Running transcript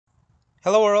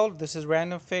Hello world, this is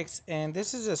Random Fix, and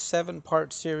this is a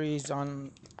 7-part series on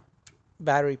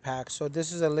battery packs. So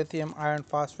this is a lithium iron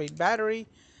phosphate battery,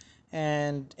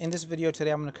 and in this video today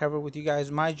I'm going to cover with you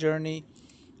guys my journey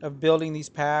of building these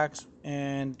packs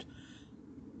and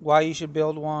why you should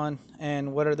build one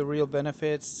and what are the real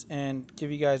benefits, and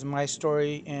give you guys my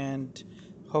story, and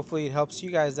hopefully it helps you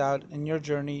guys out in your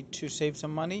journey to save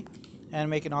some money and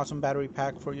make an awesome battery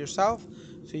pack for yourself,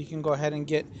 so you can go ahead and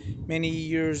get many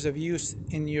years of use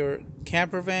in your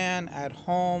camper van, at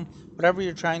home, whatever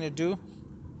you're trying to do.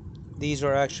 These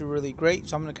are actually really great,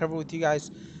 so I'm going to cover with you guys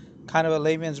kind of a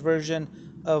layman's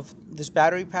version of this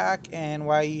battery pack and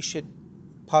why you should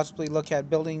possibly look at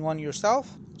building one yourself.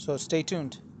 So stay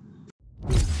tuned.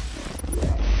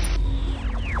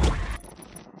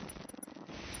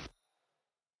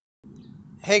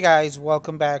 Hey guys,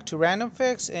 welcome back to Random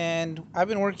Fix, and I've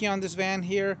been working on this van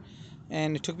here,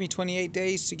 and it took me 28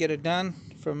 days to get it done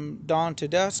from dawn to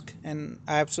dusk, and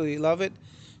I absolutely love it.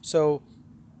 So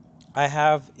I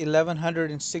have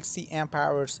 1160 amp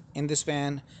hours in this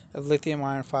van of lithium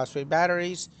iron phosphate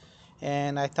batteries,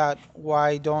 and I thought,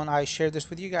 why don't I share this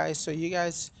with you guys so you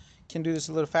guys can do this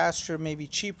a little faster, maybe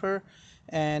cheaper.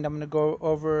 And I'm going to go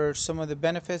over some of the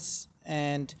benefits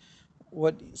and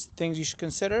what things you should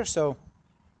consider. So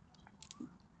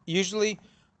usually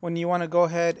when you want to go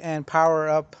ahead and power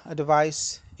up a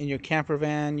device in your camper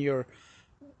van, your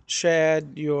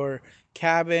shed, your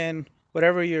cabin,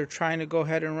 whatever you're trying to go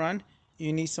ahead and run,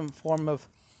 you need some form of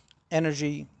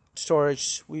energy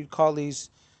storage. We call these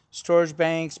storage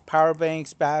banks, power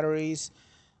banks, batteries,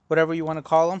 whatever you want to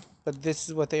call them, but this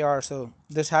is what they are. So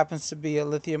this happens to be a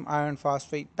lithium iron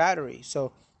phosphate battery.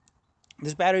 So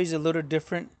this battery is a little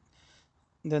different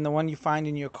than the one you find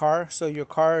in your car. So your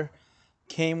car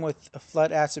came with a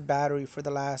flood acid battery for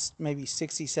the last maybe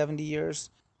 60, 70 years.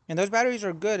 And those batteries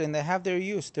are good and they have their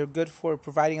use. They're good for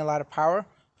providing a lot of power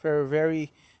for a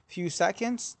very few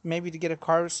seconds, maybe to get a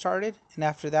car started. And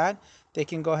after that, they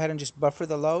can go ahead and just buffer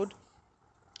the load.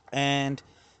 And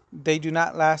they do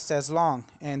not last as long.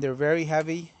 And they're very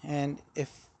heavy. And if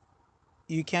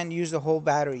you can't use the whole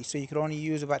battery, so you could only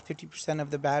use about 50%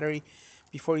 of the battery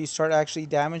before you start actually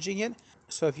damaging it.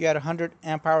 So if you had a 100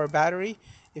 amp hour battery,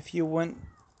 if you went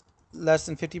less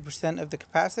than 50% of the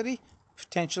capacity,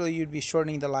 potentially you'd be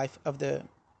shortening the life of the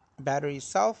battery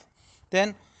itself.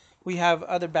 Then we have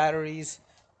other batteries.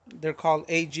 They're called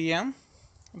AGM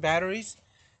batteries,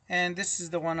 and this is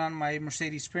the one on my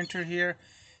Mercedes Sprinter here.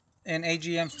 And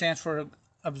AGM stands for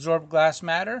absorbed glass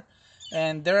matter,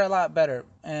 and they're a lot better,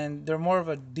 and they're more of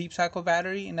a deep cycle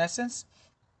battery in essence.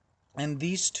 And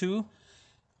these two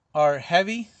are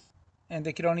heavy, and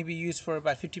they could only be used for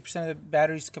about 50% of the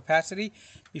battery's capacity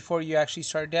before you actually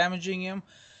start damaging them.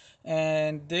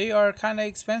 And they are kind of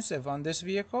expensive on this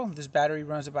vehicle. This battery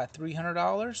runs about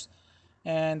 $300.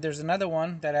 And there's another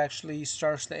one that actually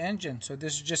starts the engine. So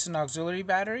this is just an auxiliary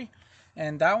battery,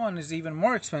 and that one is even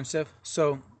more expensive.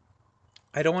 So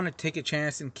I don't want to take a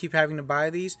chance and keep having to buy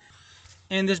these.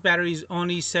 And this battery is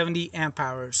only 70 amp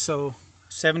hours. So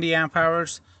 70 amp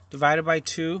hours divided by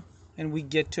 2, and we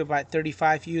get to about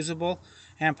 35 usable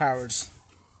amp hours.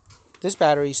 This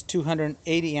battery is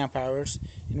 280 amp hours,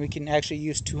 and we can actually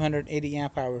use 280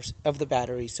 amp hours of the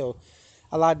battery. So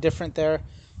a lot different there.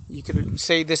 You could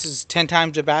say this is 10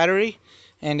 times the battery,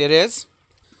 and it is.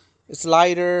 It's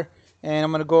lighter, and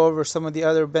I'm going to go over some of the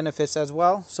other benefits as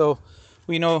well. So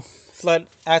we know flood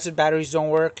acid batteries don't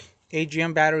work.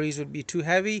 AGM batteries would be too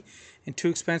heavy and too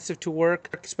expensive to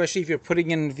work, especially if you're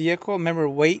putting in a vehicle. Remember,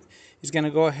 weight is going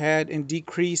to go ahead and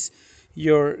decrease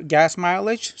your gas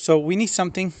mileage. So we need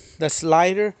something that's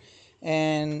lighter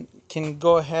and can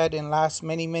go ahead and last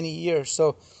many, many years.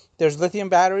 So there's lithium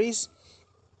batteries,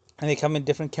 and they come in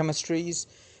different chemistries.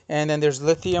 And then there's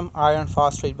lithium iron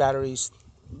phosphate batteries.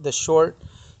 The short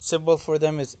symbol for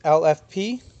them is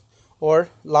LFP or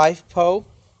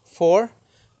LifePo4,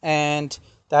 and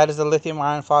that is a lithium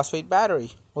iron phosphate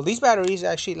battery. Well, these batteries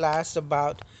actually last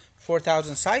about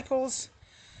 4,000 cycles,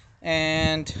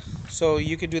 and so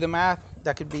you could do the math.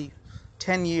 That could be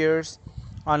 10 years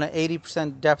on an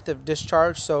 80% depth of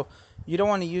discharge. So you don't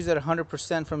want to use it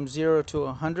 100% from 0 to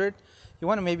 100. You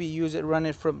want to maybe use it, run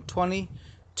it from 20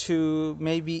 to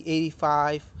maybe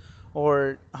 85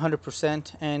 or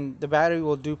 100%, and the battery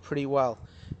will do pretty well.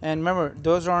 And remember,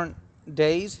 those aren't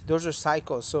days, those are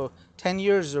cycles. So 10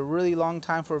 years is a really long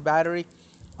time for a battery.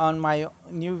 On my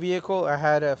new vehicle, I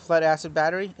had a flood acid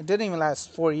battery. It didn't even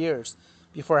last 4 years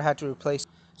before I had to replace it.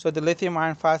 So the lithium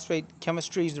iron phosphate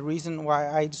chemistry is the reason why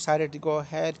I decided to go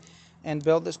ahead and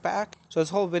build this pack. So this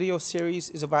whole video series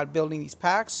is about building these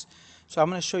packs. So I'm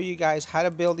going to show you guys how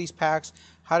to build these packs,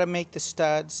 how to make the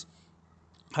studs,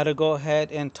 how to go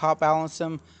ahead and top balance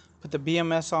them, put the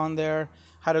BMS on there,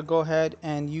 how to go ahead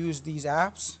and use these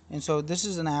apps. And so this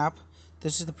is an app.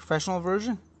 This is the professional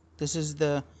version. This is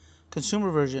the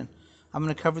consumer version. I'm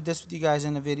going to cover this with you guys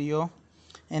in a video.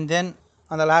 And then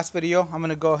on the last video, I'm going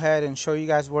to go ahead and show you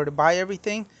guys where to buy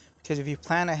everything. Because if you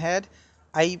plan ahead,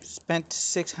 I spent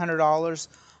 $600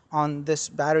 on this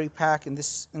battery pack, and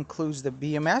this includes the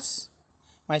BMS,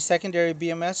 my secondary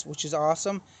BMS, which is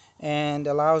awesome and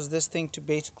allows this thing to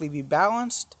basically be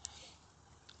balanced.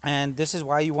 And this is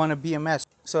why you want a BMS.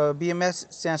 So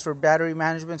BMS stands for battery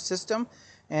management system,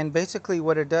 and basically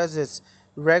what it does is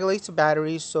regulates the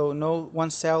batteries so no one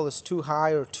cell is too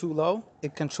high or too low.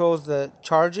 It controls the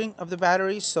charging of the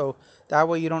batteries, so that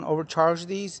way you don't overcharge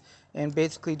these and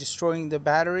basically destroying the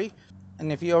battery.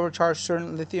 And if you overcharge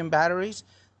certain lithium batteries,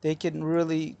 they can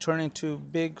really turn into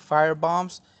big fire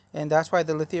bombs. And that's why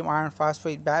the lithium iron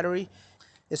phosphate battery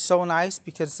is so nice,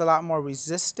 because it's a lot more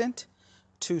resistant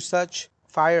to such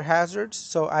fire hazards.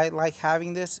 So I like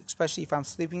having this, especially if I'm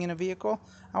sleeping in a vehicle.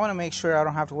 I want to make sure I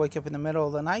don't have to wake up in the middle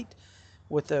of the night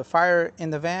with the fire in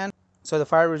the van. So the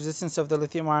fire resistance of the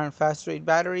lithium iron phosphate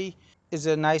battery is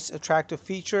a nice attractive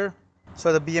feature.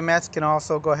 So the BMS can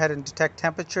also go ahead and detect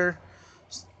temperature,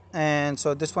 and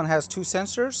so this one has 2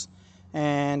 sensors,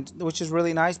 and which is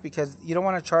really nice because you don't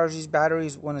want to charge these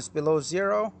batteries when it's below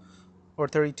 0 or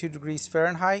 32 degrees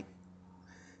Fahrenheit,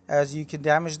 as you can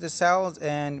damage the cells,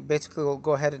 and basically will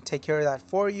go ahead and take care of that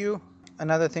for you.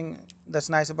 Another thing that's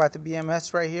nice about the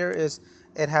BMS right here is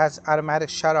it has automatic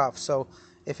shut off. So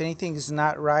if anything is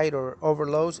not right or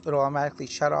overloads, it'll automatically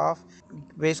shut off,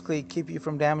 basically keep you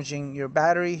from damaging your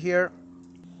battery here.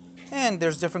 And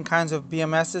there's different kinds of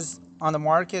BMSs on the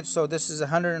market. So this is a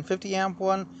 150 amp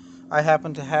one. I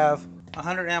happen to have a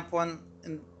 100 amp one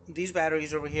in these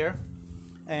batteries over here,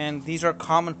 and these are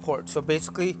common port. So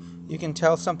basically you can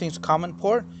tell something's common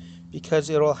port because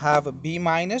it'll have a B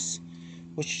minus,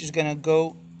 which is going to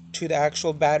go to the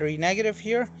actual battery negative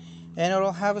here, and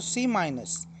it'll have a C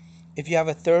minus. If you have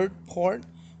a third port,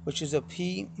 which is a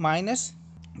P minus,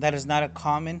 that is not a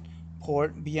common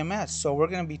port BMS. So we're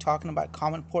going to be talking about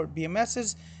common port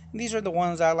BMSs, and these are the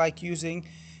ones I like using.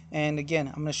 And again,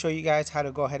 I'm going to show you guys how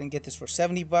to go ahead and get this for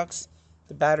 70 bucks,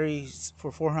 the batteries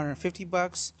for 450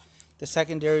 bucks, the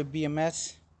secondary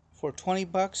BMS for 20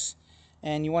 bucks.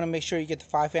 And you want to make sure you get the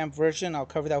 5 amp version. I'll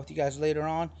cover that with you guys later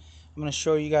on. I'm going to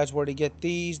show you guys where to get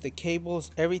these, the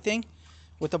cables, everything.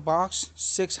 With the box,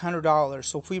 $600.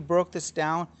 So if we broke this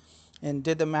down and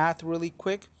did the math really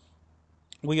quick,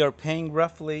 we are paying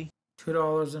roughly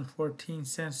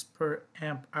 $2.14 per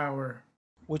amp hour,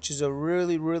 which is a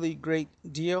really great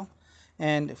deal.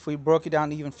 And if we broke it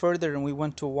down even further and we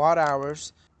went to watt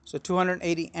hours, so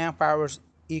 280 amp hours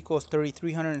equals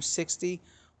 3,360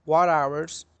 watt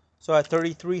hours. So at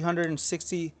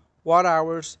 3,360 watt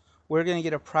hours, we're going to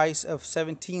get a price of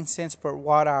 17 cents per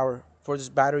watt hour for this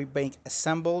battery bank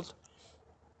assembled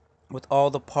with all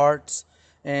the parts.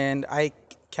 And I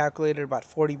calculated about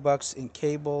 40 bucks in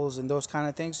cables and those kind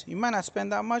of things. You might not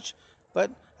spend that much,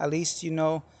 but at least you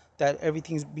know that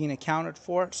everything's being accounted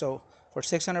for. So for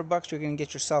 600 bucks, you're going to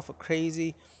get yourself a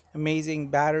crazy, amazing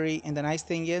battery. And the nice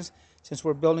thing is, since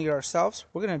we're building it ourselves,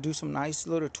 we're going to do some nice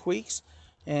little tweaks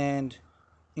and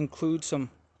include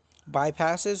some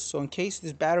bypasses. So in case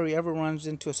this battery ever runs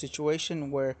into a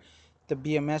situation where the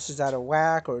BMS is out of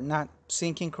whack or not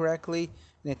syncing correctly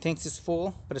and it thinks it's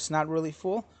full but it's not really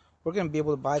full, we're going to be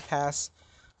able to bypass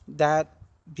that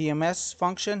BMS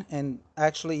function and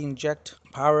actually inject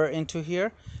power into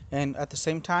here. And at the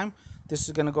same time, this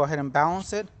is going to go ahead and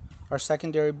balance it. Our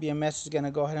secondary BMS is going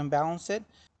to go ahead and balance it.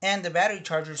 And the battery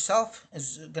charger itself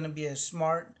is going to be a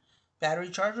smart battery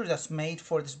charger that's made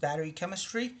for this battery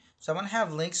chemistry. So I'm going to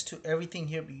have links to everything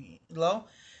here below,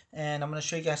 and I'm going to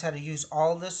show you guys how to use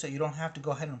all of this so you don't have to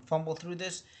go ahead and fumble through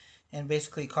this and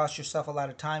basically cost yourself a lot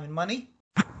of time and money.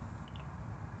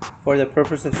 For the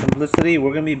purpose of simplicity,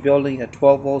 we're going to be building a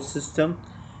 12 volt system,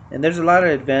 and there's a lot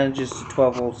of advantages to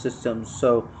 12 volt systems.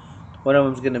 So one of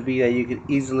them is going to be that you can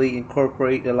easily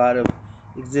incorporate a lot of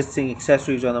existing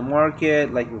accessories on the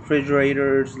market, like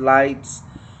refrigerators, lights,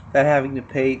 without having to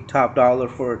pay top dollar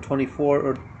for a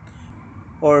 24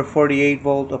 or 48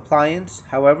 volt appliance.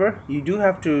 However, you do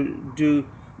have to do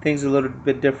things a little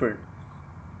bit different.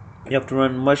 You have to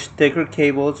run much thicker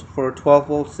cables for a 12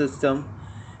 volt system,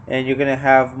 and you're going to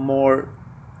have more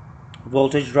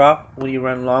voltage drop when you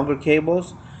run longer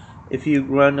cables. If you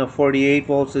run a 48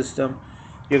 volt system,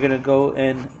 you're going to go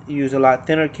and use a lot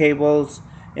thinner cables,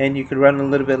 and you could run a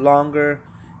little bit longer.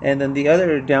 And then the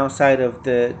other downside of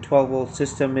the 12 volt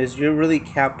system is you're really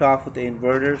capped off with the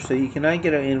inverter, so you cannot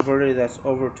get an inverter that's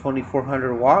over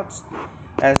 2400 watts.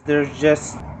 as there's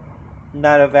just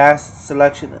not a vast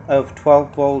selection of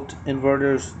 12 volt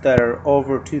inverters that are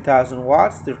over 2000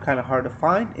 watts. They're kind of hard to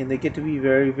find, and they get to be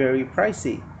very, very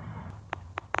pricey.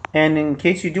 And in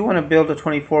case you do want to build a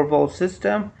 24 volt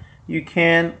system, you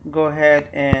can go ahead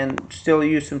and still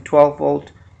use some 12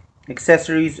 volt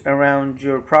accessories around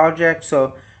your project.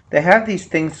 So they have these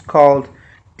things called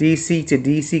DC to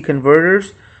DC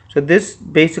converters. So this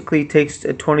basically takes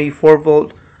a 24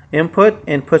 volt input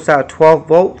and puts out 12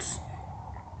 volts.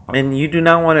 And you do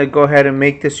not want to go ahead and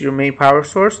make this your main power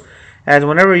source, as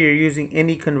whenever you're using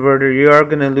any converter, you are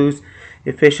going to lose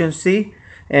efficiency.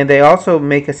 And they also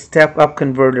make a step up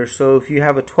converter. So if you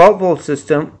have a 12 volt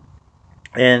system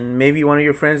and maybe one of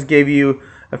your friends gave you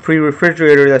a free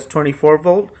refrigerator that's 24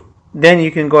 volt, then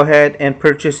you can go ahead and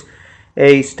purchase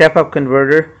a step up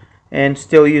converter and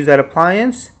still use that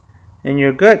appliance, and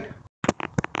you're good.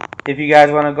 If you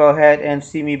guys want to go ahead and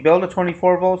see me build a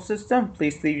 24 volt system,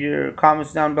 please leave your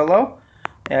comments down below.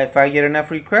 If I get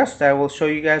enough requests, I will show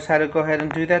you guys how to go ahead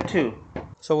and do that too.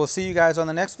 So we'll see you guys on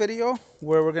the next video,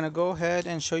 where we're going to go ahead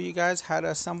and show you guys how to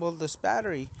assemble this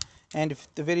battery. And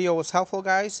if the video was helpful,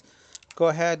 guys, go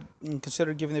ahead and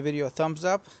consider giving the video a thumbs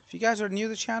up. If you guys are new to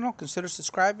the channel, consider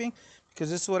subscribing, because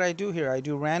this is what I do here. I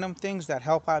do random things that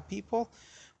help out people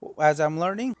as I'm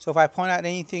learning. So if I point out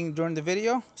anything during the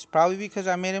video, it's probably because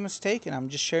I made a mistake, and I'm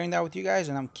just sharing that with you guys,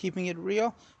 and I'm keeping it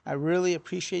real. I really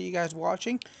appreciate you guys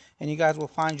watching, and you guys will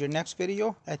find your next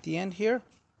video at the end here.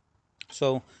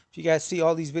 So if you guys see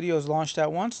all these videos launched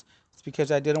at once, it's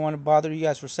because I didn't want to bother you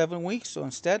guys for 7 weeks. So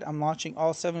instead, I'm launching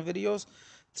all 7 videos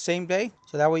the same day.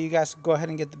 So that way you guys go ahead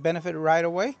and get the benefit right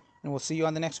away. And we'll see you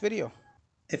on the next video.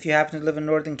 If you happen to live in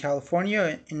Northern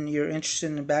California and you're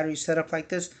interested in a battery setup like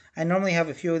this, I normally have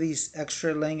a few of these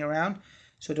extra laying around.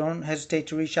 So don't hesitate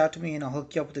to reach out to me, and I'll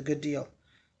hook you up with a good deal.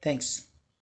 Thanks.